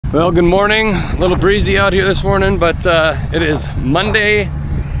Well, good morning. A little breezy out here this morning, but it is Monday,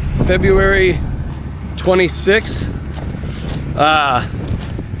 February 26th.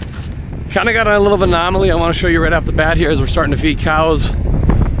 Kind of got a little anomaly I want to show you right off the bat here as we're starting to feed cows.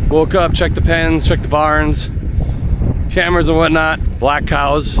 Woke up, checked the pens, checked the barns, cameras and whatnot. Black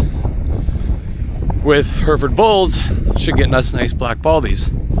cows with Hereford bulls should get us nice black baldies.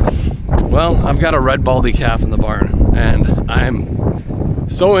 Well, I've got a red baldy calf in the barn, and I'm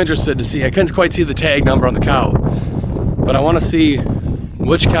so interested to see. I couldn't quite see the tag number on the cow, but I want to see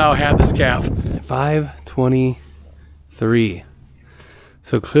which cow had this calf. 523.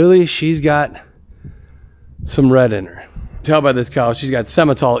 So clearly she's got some red in her. Tell by this cow, she's got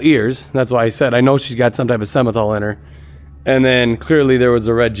Simmental ears. That's why I said I know she's got some type of Simmental in her. And then clearly there was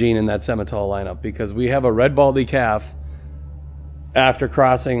a red gene in that Simmental lineup, because we have a red baldy calf after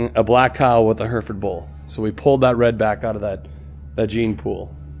crossing a black cow with a Hereford bull. So we pulled that red back out of that gene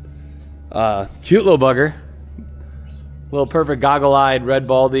pool. Cute little bugger. Little perfect goggle-eyed red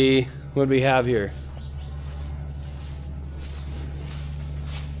baldy. What do we have here?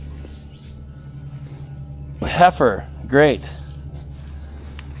 Heifer. Great.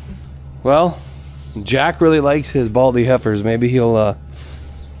 Well, Jack really likes his baldy heifers. Maybe he'll want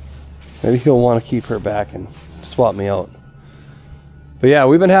to keep her back and swap me out. But yeah,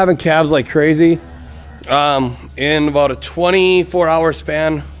 we've been having calves like crazy. In about a 24-hour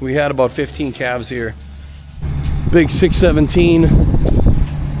span, we had about 15 calves here. Big 617,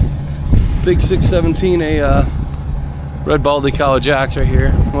 a red baldy cow of Jack's right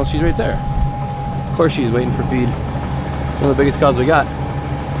here. Well, she's right there. Of course she's waiting for feed. One of the biggest cows we got.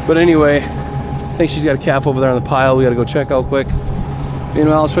 But anyway, I think she's got a calf over there on the pile. We gotta go check out quick.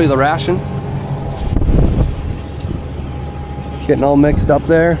 Meanwhile, I'll show you the ration. Getting all mixed up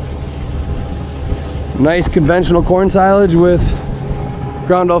there. Nice conventional corn silage with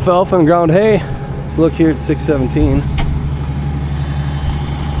ground alfalfa and ground hay. Let's look here at 617.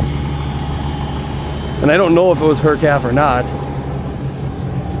 And I don't know if it was her calf or not.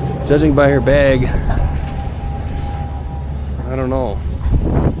 Judging by her bag, I don't know.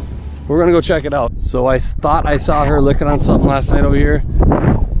 We're gonna go check it out. So I thought I saw her licking on something last night over here.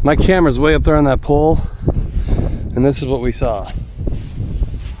 My camera's way up there on that pole, and this is what we saw.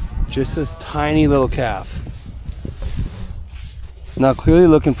 Just this tiny little calf. Now clearly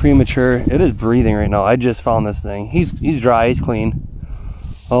looking premature. It is breathing right now. I just found this thing. He's dry, he's clean.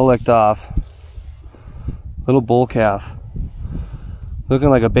 All licked off. Little bull calf. Looking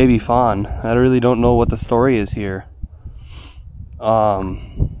like a baby fawn. I really don't know what the story is here.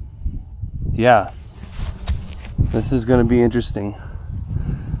 Yeah. This is gonna be interesting.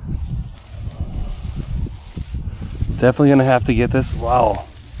 Definitely gonna have to get this. Wow.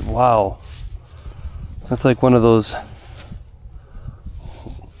 Wow, that's like one of those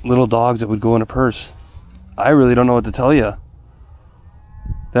little dogs that would go in a purse. I really don't know what to tell you.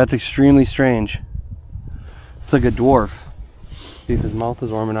 That's extremely strange. It's like a dwarf. See if his mouth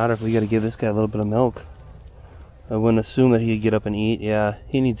is warm or not, if we got to give this guy a little bit of milk. I wouldn't assume that he'd get up and eat. Yeah,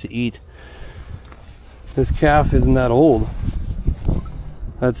 he needs to eat. This calf isn't that old.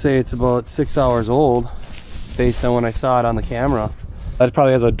 I'd say it's about 6 hours old based on when I saw it on the camera. That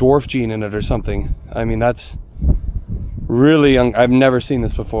probably has a dwarf gene in it or something. I mean, that's really young. I've never seen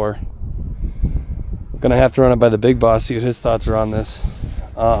this before. Gonna have to run it by the big boss, see what his thoughts are on this.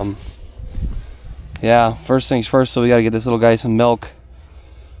 Yeah, first things first, so we gotta get this little guy some milk.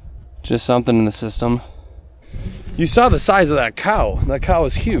 Just something in the system. You saw the size of that cow. That cow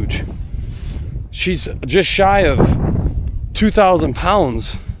is huge. She's just shy of 2,000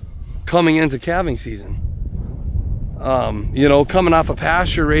 pounds coming into calving season. You know, coming off a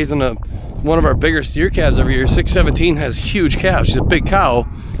pasture, raising one of our bigger steer calves every year. 617 has huge calves. She's a big cow.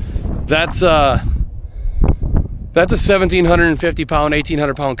 That's a 1,750 pound,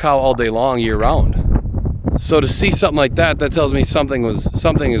 1,800 pound cow all day long, year round. So to see something like that, that tells me something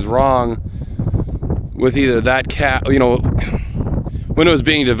is wrong with either that calf, you know, when it was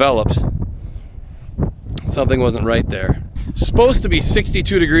being developed. Something wasn't right there. Supposed to be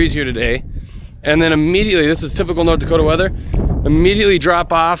 62 degrees here today. And then immediately, this is typical North Dakota weather, immediately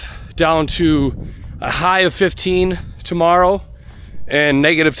drop off down to a high of 15 tomorrow and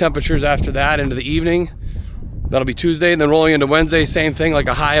negative temperatures after that into the evening. That'll be Tuesday, and then rolling into Wednesday, same thing, like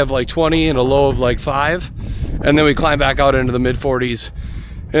a high of like 20 and a low of like 5. And then we climb back out into the mid 40s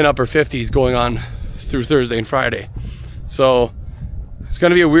and upper 50s going on through Thursday and Friday. So it's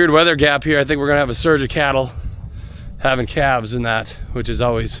gonna be a weird weather gap here. I think we're gonna have a surge of cattle having calves in that, which is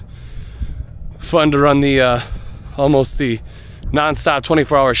always fun to run the almost the non-stop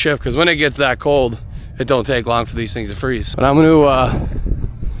 24-hour shift, because when it gets that cold, it don't take long for these things to freeze. But I'm going to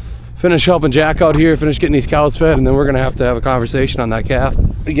finish helping Jack out here, finish getting these cows fed, and then we're gonna have to have a conversation on that calf.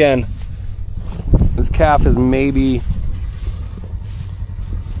 Again, this calf is maybe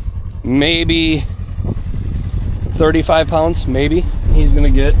 35 pounds, maybe. He's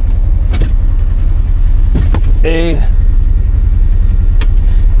gonna get a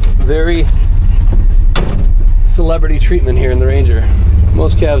very celebrity treatment here in the Ranger.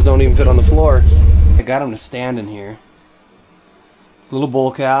 Most calves don't even fit on the floor. I got him to stand in here. It's a little bull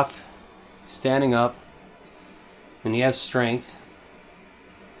calf, standing up, and he has strength.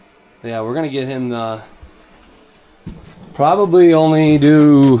 Yeah, we're gonna get him probably only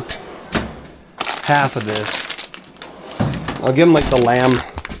do half of this. I'll give him like the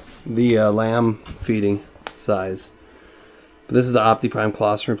lamb feeding size. But this is the OptiPrime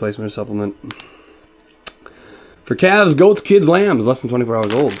colostrum replacement supplement for calves, goats, kids, lambs, less than 24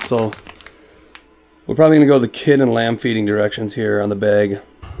 hours old. So we're probably gonna go the kid and lamb feeding directions here on the bag.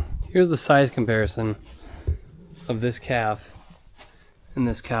 Here's the size comparison of this calf and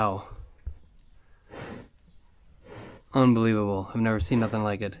this cow. Unbelievable. I've never seen nothing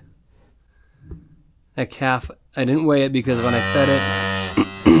like it. That calf, I didn't weigh it because when I fed it,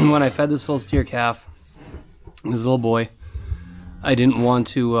 when I fed this little steer calf, this little boy, I didn't want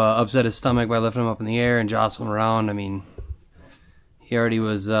to upset his stomach by lifting him up in the air and jostling him around. I mean, he already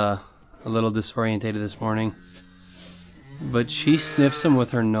was a little disorientated this morning. But she sniffs him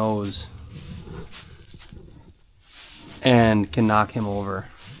with her nose and can knock him over.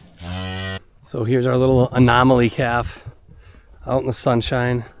 So here's our little anomaly calf out in the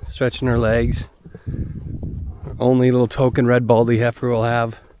sunshine, stretching her legs. Our only little token red baldy heifer we'll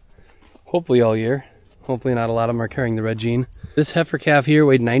have, hopefully all year. Hopefully not a lot of them are carrying the red gene. This heifer calf here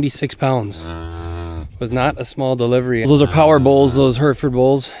weighed 96 pounds. Was not a small delivery. Those are power bulls, those Hereford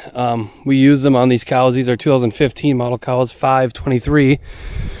bulls. We use them on these cows. These are 2015 model cows, 523,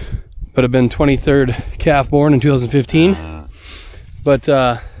 but have been 23rd calf born in 2015. But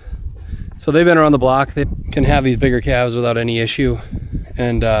so they've been around the block. They can have these bigger calves without any issue.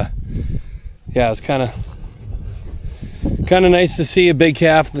 And yeah, it's kind of nice to see a big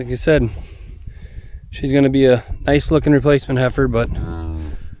calf. Like I said, she's going to be a nice looking replacement heifer, but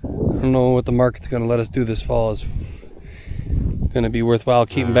I don't know what the market's going to let us do this fall. Is going to be worthwhile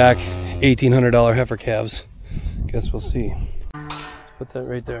keeping back $1,800 heifer calves. Guess we'll see. Let's put that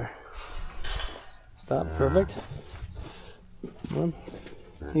right there. Stop. Perfect. Come on.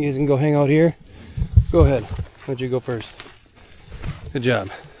 You guys can go hang out here. Go ahead. Why don't you go first? Good job.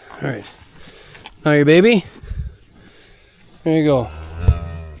 All right. Now your baby. There you go.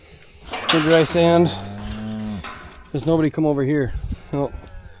 Good dry sand. There's nobody come over here. Oh.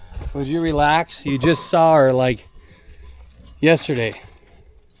 Would you relax? You just saw her like yesterday.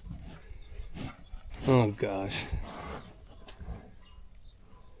 Oh gosh.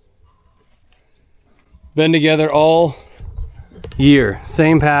 Been together all year.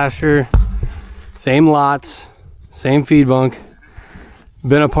 Same pasture, same lots, same feed bunk.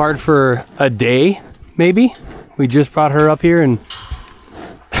 Been apart for a day, maybe. We just brought her up here and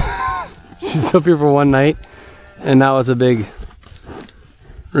she's up here for one night. And now it's a big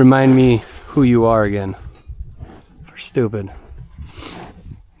remind me who you are again. For stupid.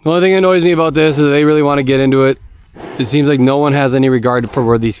 The only thing that annoys me about this is they really want to get into it. It seems like no one has any regard for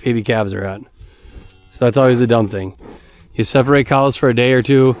where these baby calves are at. So that's always the dumb thing. You separate cows for a day or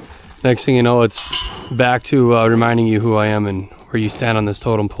two, next thing you know, it's back to reminding you who I am and where you stand on this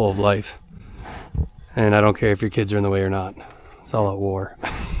totem pole of life. And I don't care if your kids are in the way or not. It's all at war.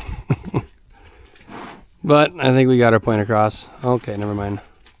 But I think we got our point across. Okay, never mind.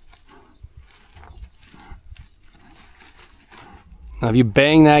 Now if you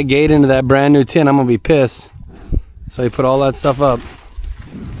bang that gate into that brand new tin, I'm gonna be pissed. So you put all that stuff up.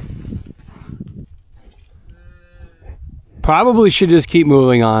 Probably should just keep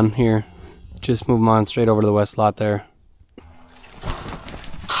moving on here. Just move them on straight over to the west lot there.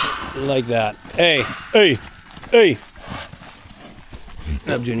 Like that. Hey, hey, hey.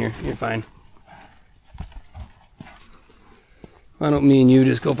 Up, Junior, you're fine. Why don't me and you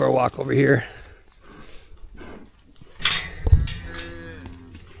just go for a walk over here?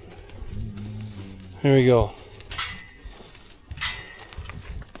 There we go.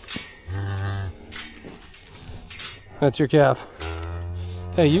 That's your calf.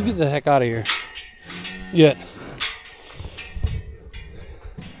 Hey, you get the heck out of here. Get.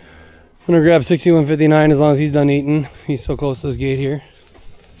 I'm gonna grab 6159 as long as he's done eating. He's so close to this gate here.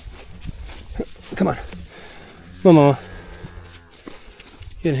 Come on. Come on, Mama.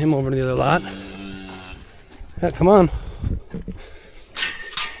 Get him over to the other lot. Yeah, come on.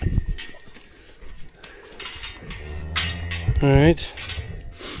 All right.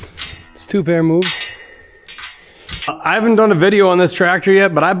 Two pair move. I haven't done a video on this tractor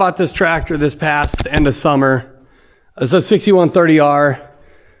yet, but I bought this tractor this past end of summer. It's a 6130R.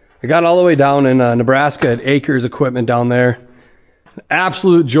 I got all the way down in Nebraska at Acres Equipment down there.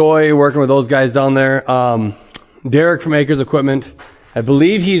 Absolute joy working with those guys down there. Derek from Acres Equipment. I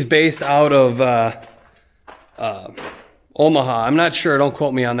believe he's based out of Omaha. I'm not sure, don't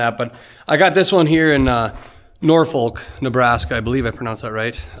quote me on that, but I got this one here in Norfolk, Nebraska. I believe I pronounced that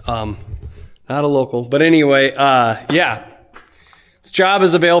right. Not a local, but anyway, yeah. Its job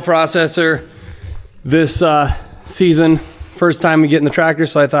is a bale processor this season. First time we get in the tractor,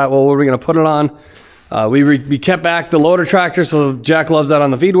 so I thought, well, what are we gonna put it on? We kept back the loader tractor, so Jack loves that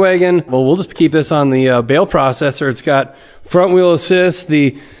on the feed wagon. Well, we'll just keep this on the bale processor. It's got front wheel assist,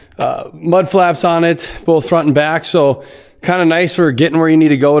 the mud flaps on it, both front and back, so kind of nice for getting where you need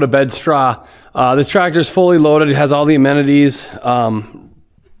to go to bed straw. This tractor is fully loaded. It has all the amenities.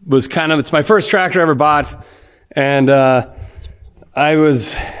 It's my first tractor I ever bought, and I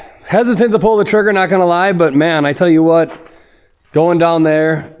was hesitant to pull the trigger, not gonna lie, but man, I tell you what, going down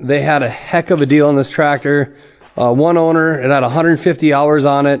there, they had a heck of a deal on this tractor. One owner, it had 150 hours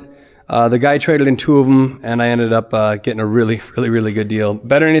on it. The guy traded in 2 of them, and I ended up getting a really good deal.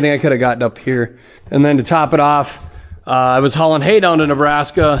 Better than anything I could have gotten up here. And then to top it off, I was hauling hay down to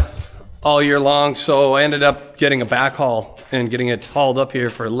Nebraska all year long, so I ended up getting a backhaul and getting it hauled up here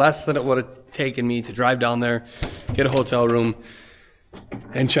for less than it would have taken me to drive down there, get a hotel room,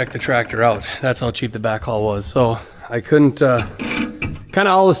 and check the tractor out. That's how cheap the backhaul was. So I couldn't, kind of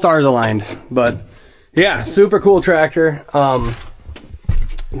all the stars aligned. But yeah, super cool tractor.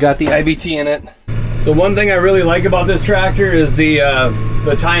 Got the IBT in it. So one thing I really like about this tractor is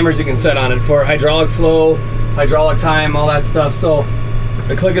the timers you can set on it for hydraulic flow, hydraulic time, all that stuff. So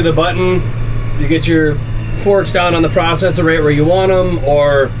the click of the button, you get your forks down on the processor right where you want them,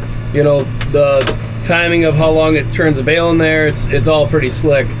 or you know, the timing of how long it turns the bale in there. It's all pretty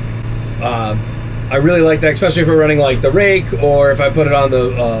slick. I really like that, especially if we're running like the rake, or if I put it on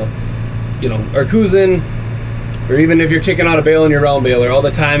the you know, Arcusin, or even if you're kicking out a bale in your round baler. All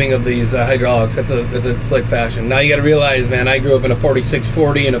the timing of these hydraulics, it's a slick fashion. Now you got to realize, man, I grew up in a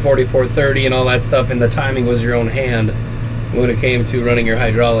 4640 and a 4430 and all that stuff, and the timing was your own hand when it came to running your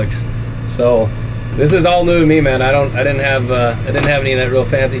hydraulics. So this is all new to me, man. I didn't have any of that real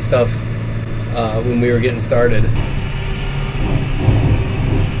fancy stuff when we were getting started.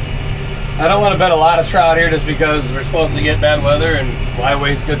 I don't want to bet a lot of straw out here just because we're supposed to get bad weather, and why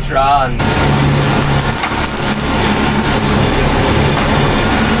waste good straw? And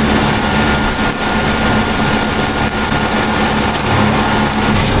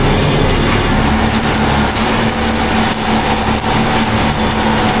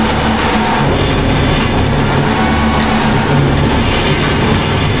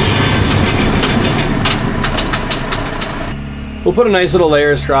we'll put a nice little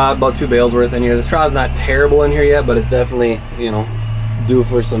layer of straw, about 2 bales worth in here. The straw's not terrible in here yet, but it's definitely, you know, due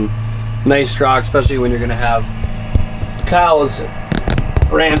for some nice straw, especially when you're gonna have cows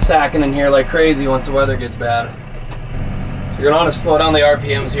ransacking in here like crazy once the weather gets bad. So you're gonna want to slow down the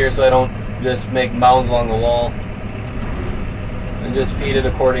RPMs here so I don't just make mounds along the wall, and just feed it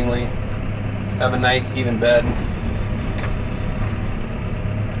accordingly. Have a nice even bed.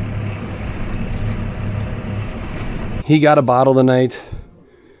 He got a bottle tonight,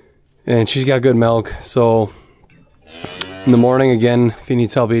 and she's got good milk, so in the morning, again, if he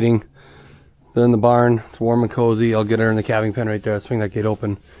needs help eating, they're in the barn. It's warm and cozy. I'll get her in the calving pen right there. I'll swing that gate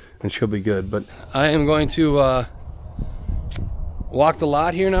open, and she'll be good. But I am going to walk the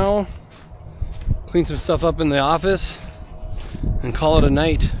lot here now, clean some stuff up in the office, and call it a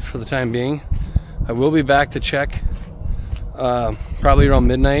night for the time being. I will be back to check probably around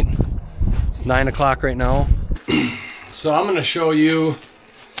midnight. It's 9 o'clock right now. So I'm going to show you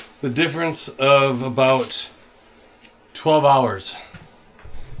the difference of about 12 hours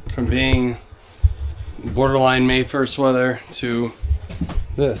from being borderline May 1st weather to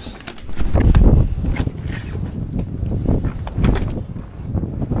this.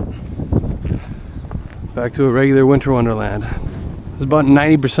 Back to a regular winter wonderland. There's about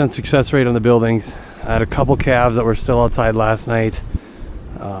 90% success rate on the buildings. I had a couple calves that were still outside last night.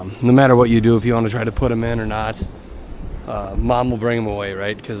 No matter what you do, if you want to try to put them in or not, mom will bring them away,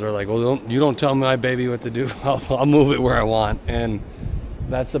 right? Because they're like, well, you don't tell my baby what to do. I'll move it where I want. And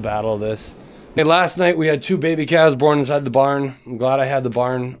that's the battle of this. Hey, last night we had 2 baby calves born inside the barn. I'm glad I had the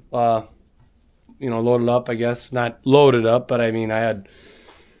barn, you know, loaded up, I guess. Not loaded up, but I mean, I had,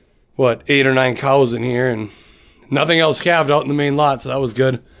 what, 8 or 9 cows in here, and nothing else calved out in the main lot, so that was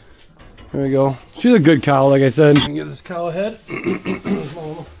good. There we go. She's a good cow, like I said. Give this cow a head.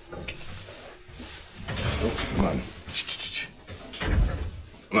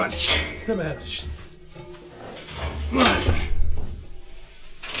 on, step ahead. Come on.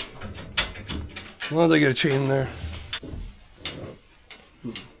 As long as I get a chain in there.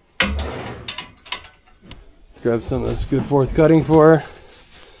 Grab some of this good fourth cutting for her.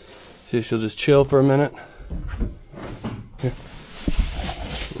 See if she'll just chill for a minute. Here.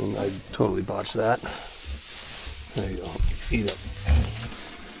 And I totally botched that. There you go. Eat it.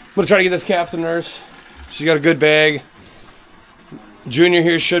 I'm gonna try to get this calf to nurse. She's got a good bag. Junior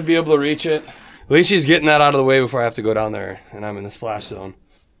here should be able to reach it. At least she's getting that out of the way before I have to go down there and I'm in the splash zone.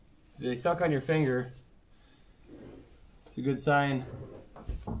 If they suck on your finger, it's a good sign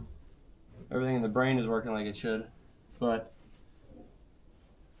everything in the brain is working like it should. But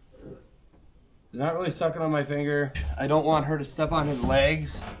they're not really sucking on my finger. I don't want her to step on his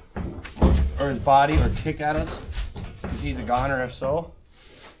legs or his body or kick at us because he's a goner if so.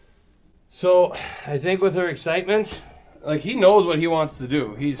 So I think with her excitement, like he knows what he wants to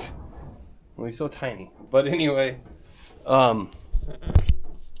do. He's so tiny. But anyway, I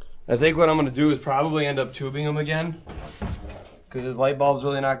think what I'm gonna do is probably end up tubing him again because his light bulb's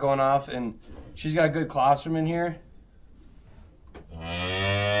really not going off, and she's got a good colostrum in here.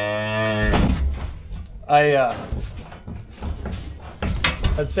 I'd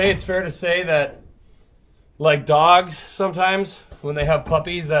say it's fair to say that, like dogs, sometimes when they have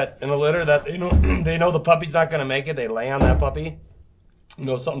puppies that in a litter that they know the puppy's not gonna make it, they lay on that puppy. You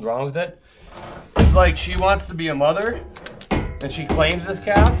know something's wrong with it. It's like she wants to be a mother, and she claims this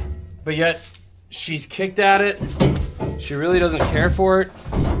calf, but yet she's kicked at it. She really doesn't care for it,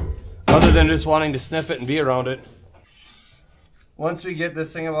 other than just wanting to sniff it and be around it. Once we get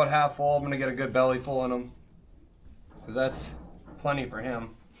this thing about half full, I'm gonna get a good belly full in him, because that's plenty for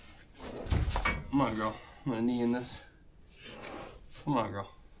him. Come on, girl. I'm gonna knee in this. Come on, girl.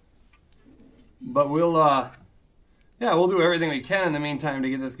 But we'll, yeah, we'll do everything we can in the meantime to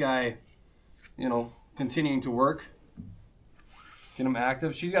get this guy, you know, continuing to work. Get him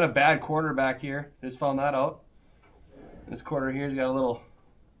active. She's got a bad quarter back here. Just found that out. This quarter here's got a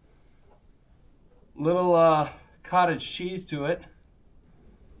little cottage cheese to it.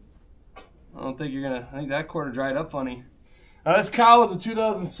 I don't think you're gonna, I think that quarter dried up funny. Now this cow is a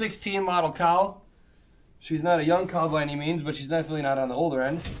 2016 model cow. She's not a young cow by any means, but she's definitely not on the older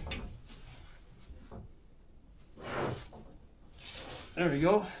end. There we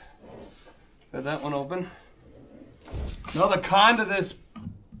go. Got that one open. Now the con to this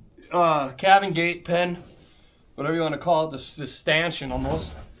calving gate pen, whatever you want to call it, this stanchion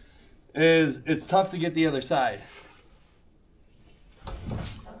almost, is it's tough to get the other side.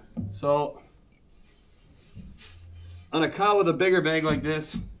 So on a cow with a bigger bag like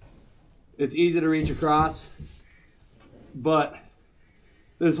this, it's easy to reach across, but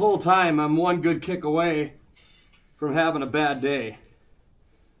this whole time I'm one good kick away from having a bad day.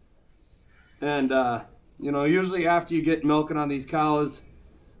 And you know, usually after you get milking on these cows,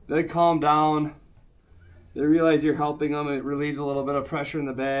 they calm down, they realize you're helping them, it relieves a little bit of pressure in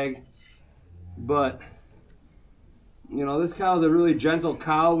the bag. But you know, this cow is a really gentle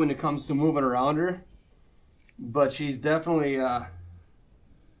cow when it comes to moving around her, but she's definitely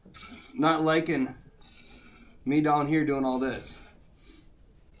not liking me down here doing all this.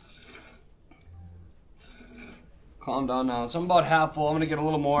 Calm down now. So I'm about half full. I'm gonna get a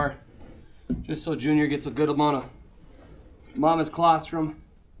little more, just so Junior gets a good amount of mama's colostrum,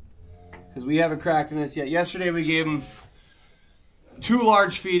 because we haven't cracked in this yet. Yesterday we gave him 2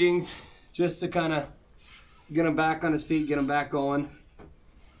 large feedings just to kind of get him back on his feet, get him back going.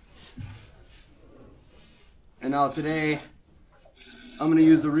 And now today I'm going to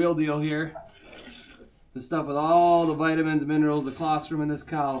use the real deal here, the stuff with all the vitamins, minerals, the colostrum in this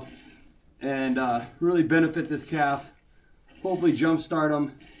cow, and really benefit this calf. Hopefully jumpstart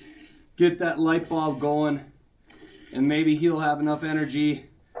him, get that light bulb going, and maybe he'll have enough energy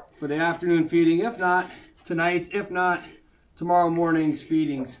for the afternoon feeding, if not tonight's, if not tomorrow morning's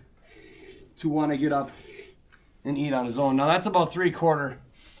feedings, to want to get up and eat on his own. Now that's about 3/4.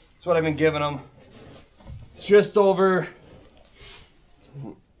 That's what I've been giving him. It's just over,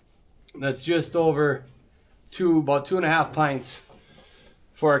 that's just over about 2.5 pints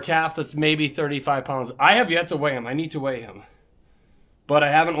for a calf that's maybe 35 pounds. I have yet to weigh him. I need to weigh him. But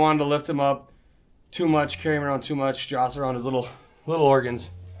I haven't wanted to lift him up too much, carry him around too much, joss around his little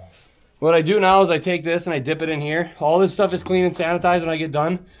organs. What I do now is I take this and I dip it in here. All this stuff is clean and sanitized when I get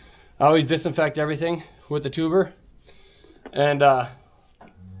done. I always disinfect everything with the tuber. And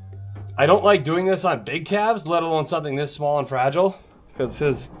I don't like doing this on big calves, let alone something this small and fragile,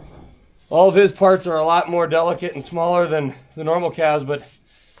 because all of his parts are a lot more delicate and smaller than the normal calves. But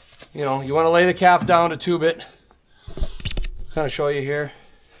you know, you want to lay the calf down to tube it. Kind of show you here.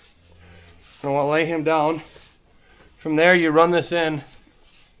 I want to lay him down. From there, you run this in,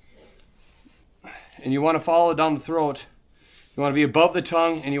 and you want to follow it down the throat. You want to be above the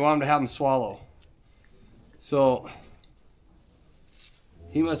tongue, and you want him to have him swallow. So,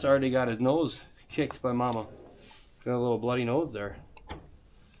 he must already got his nose kicked by mama. Got a little bloody nose there.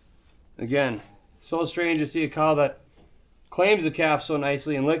 Again, so strange to see a cow that claims the calf so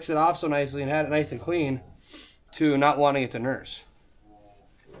nicely and licks it off so nicely and had it nice and clean to not wanting it to nurse.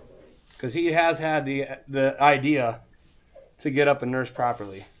 Because he has had the idea to get up and nurse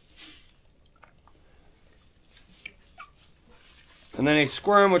properly. And then they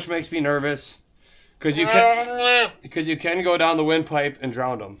squirm, which makes me nervous. Because you can go down the windpipe and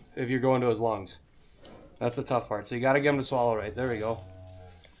drown him if you go into his lungs. That's the tough part. So you got to get him to swallow right. There we go.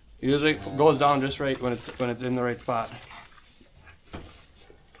 It usually goes down just right when it's in the right spot.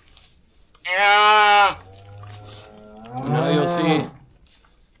 Now you'll see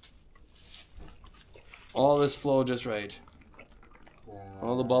all this flow just right.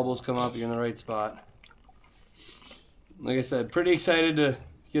 All the bubbles come up, you're in the right spot. Like I said, pretty excited to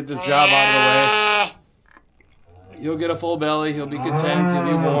get this job out of the way. You'll get a full belly, he'll be content, he'll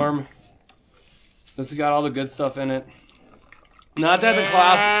be warm. This has got all the good stuff in it. Not that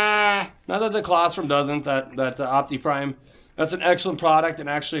the Colostrum doesn't, that OptiPrime. That's an excellent product, and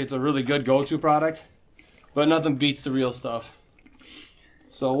actually it's a really good go-to product. But nothing beats the real stuff.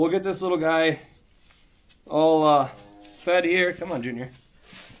 So we'll get this little guy all fed here. Come on, Junior.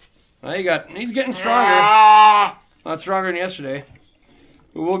 Well, he's getting stronger. Not stronger than yesterday.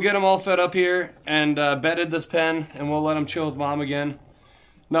 But we'll get him all fed up here and bedded this pen, and we'll let him chill with mom again.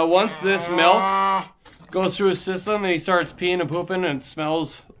 Now once this milk goes through his system and he starts peeing and pooping and it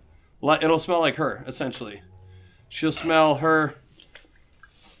smells, it'll smell like her, essentially. She'll smell her.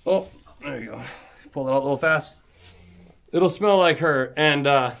 Oh, there you go. Pull it out a little fast. It'll smell like her, and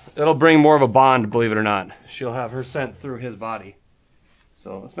it'll bring more of a bond, believe it or not. She'll have her scent through his body.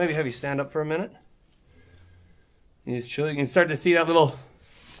 So let's maybe have you stand up for a minute. He's chill. You can start to see that little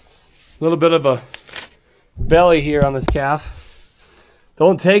bit of a belly here on this calf.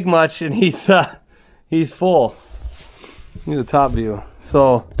 Don't take much, and he's full. Here's the top view.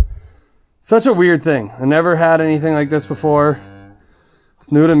 So, such a weird thing. I never had anything like this before.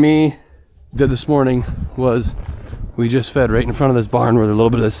 It's new to me. Did this morning was we just fed right in front of this barn where a little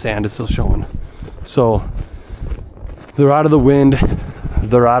bit of the sand is still showing. So they're out of the wind,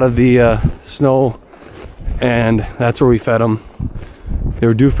 they're out of the snow, and that's where we fed them. They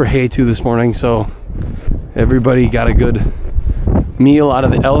were due for hay too this morning, so everybody got a good meal out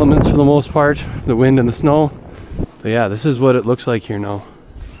of the elements for the most part, the wind and the snow. But yeah, this is what it looks like here now.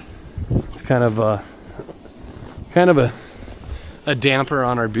 It's kind of a damper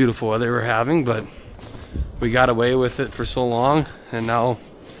on our beautiful weather we're having, but we got away with it for so long, and now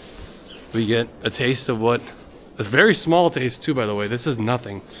we get a taste of what, a very small taste too, by the way. This is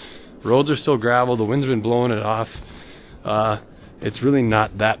nothing. Roads are still gravel, the wind's been blowing it off. It's really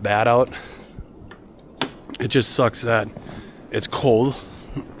not that bad out. It just sucks that it's cold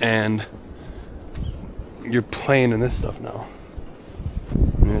and you're playing in this stuff now.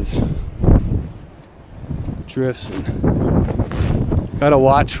 There's drifts, and gotta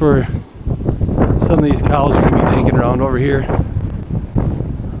watch for some of these cows are gonna be dinking around over here.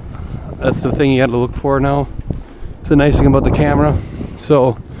 That's the thing you gotta look for now. It's the nice thing about the camera,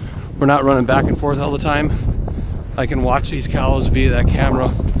 so we're not running back and forth all the time. I can watch these cows via that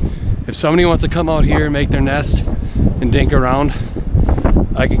camera. If somebody wants to come out here and make their nest and dink around,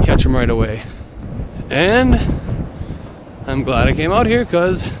 I can catch them right away. And I'm glad I came out here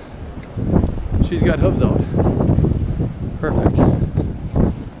because she's got hooves out. Perfect.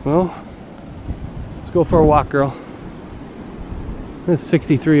 Well, let's go for a walk, girl. It's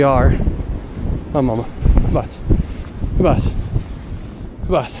 63R. Come on, mama. Bus. Bus.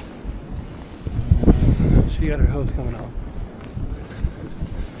 Bus. She got her hose coming out.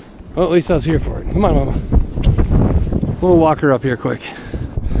 Well, at least I was here for it. Come on, mama. We'll walk her up here quick.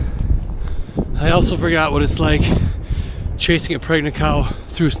 I also forgot what it's like chasing a pregnant cow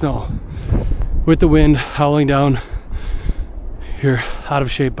through snow with the wind howling down your out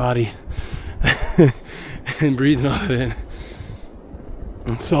of shape body and breathing all it in.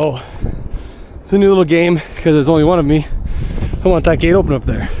 So it's a new little game because there's only one of me. I want that gate open up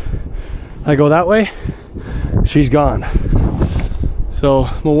there. I go that way, she's gone. So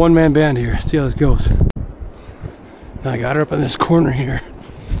I'm a one-man band here. Let's see how this goes. Now I got her up in this corner here.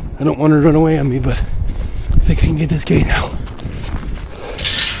 I don't want her to run away on me, but I think I can get this gate now.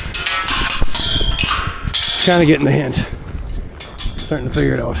 Kind of getting the hint. Starting to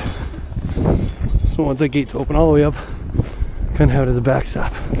figure it out. Just don't want the gate to open all the way up. Kind of have it as a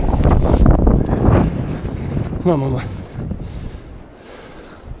backstop. Come on, Mama.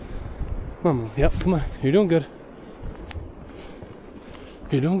 Come on, Mama. Yep, come on. You're doing good.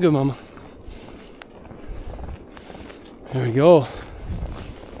 You're doing good, Mama. There we go.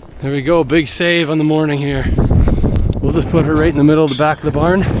 There we go. Big save on the morning here. We'll just put her right in the middle of the back of the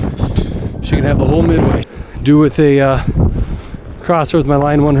barn. She can have the whole midway. Do with a crosser with my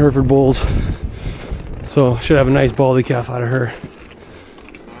line 1 Hereford bulls. So should have a nice baldy calf out of her.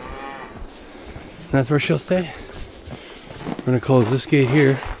 And that's where she'll stay. We're gonna close this gate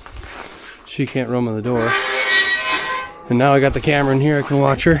here. She can't roam on the door. And now I got the camera in here, I can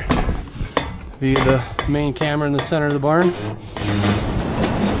watch her via the main camera in the center of the barn.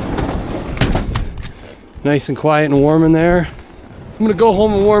 Nice and quiet and warm in there. I'm gonna go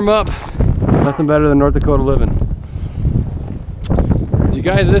home and warm up. Nothing better than North Dakota living. You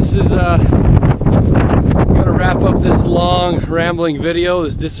guys, this is gonna wrap up this long rambling video,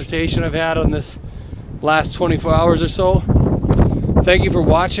 this dissertation I've had on this last 24 hours or so. Thank you for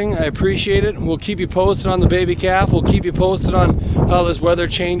watching. I appreciate it. We'll keep you posted on the baby calf. We'll keep you posted on how this weather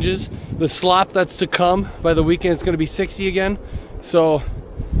changes. The slop that's to come. By the weekend it's gonna be 60 again. So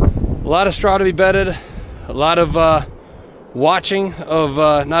a lot of straw to be bedded. A lot of watching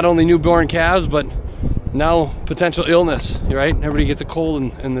of not only newborn calves, but now potential illness, right? Everybody gets a cold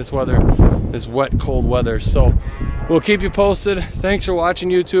in this weather, this wet, cold weather. So we'll keep you posted. Thanks for watching,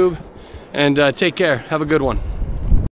 YouTube, and take care. Have a good one.